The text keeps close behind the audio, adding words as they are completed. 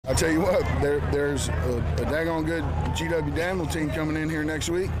I tell you what, there's a daggone good GW Danville team coming in here next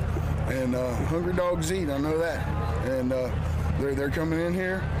week, and hungry dogs eat. I know that, and they're coming in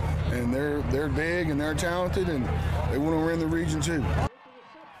here, and they're big and they're talented, and they want to win the region too.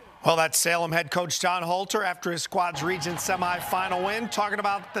 Well, that's Salem head coach John Holter after his squad's region semifinal win, talking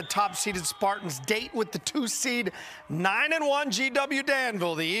about the top-seeded Spartans' date with the 2-seed 9-1 GW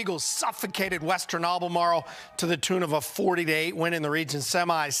Danville. The Eagles suffocated Western Albemarle to the tune of a 40-8 win in the region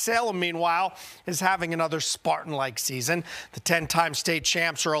semis. Salem, meanwhile, is having another Spartan-like season. The 10-time state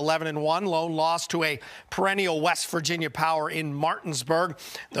champs are 11-1, lone loss to a perennial West Virginia power in Martinsburg.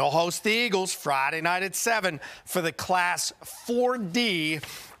 They'll host the Eagles Friday night at 7 for the Class 4D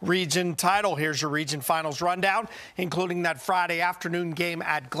region title. Here's your region finals rundown, including that Friday afternoon game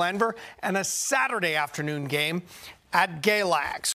at Glenver and a Saturday afternoon game at Galax.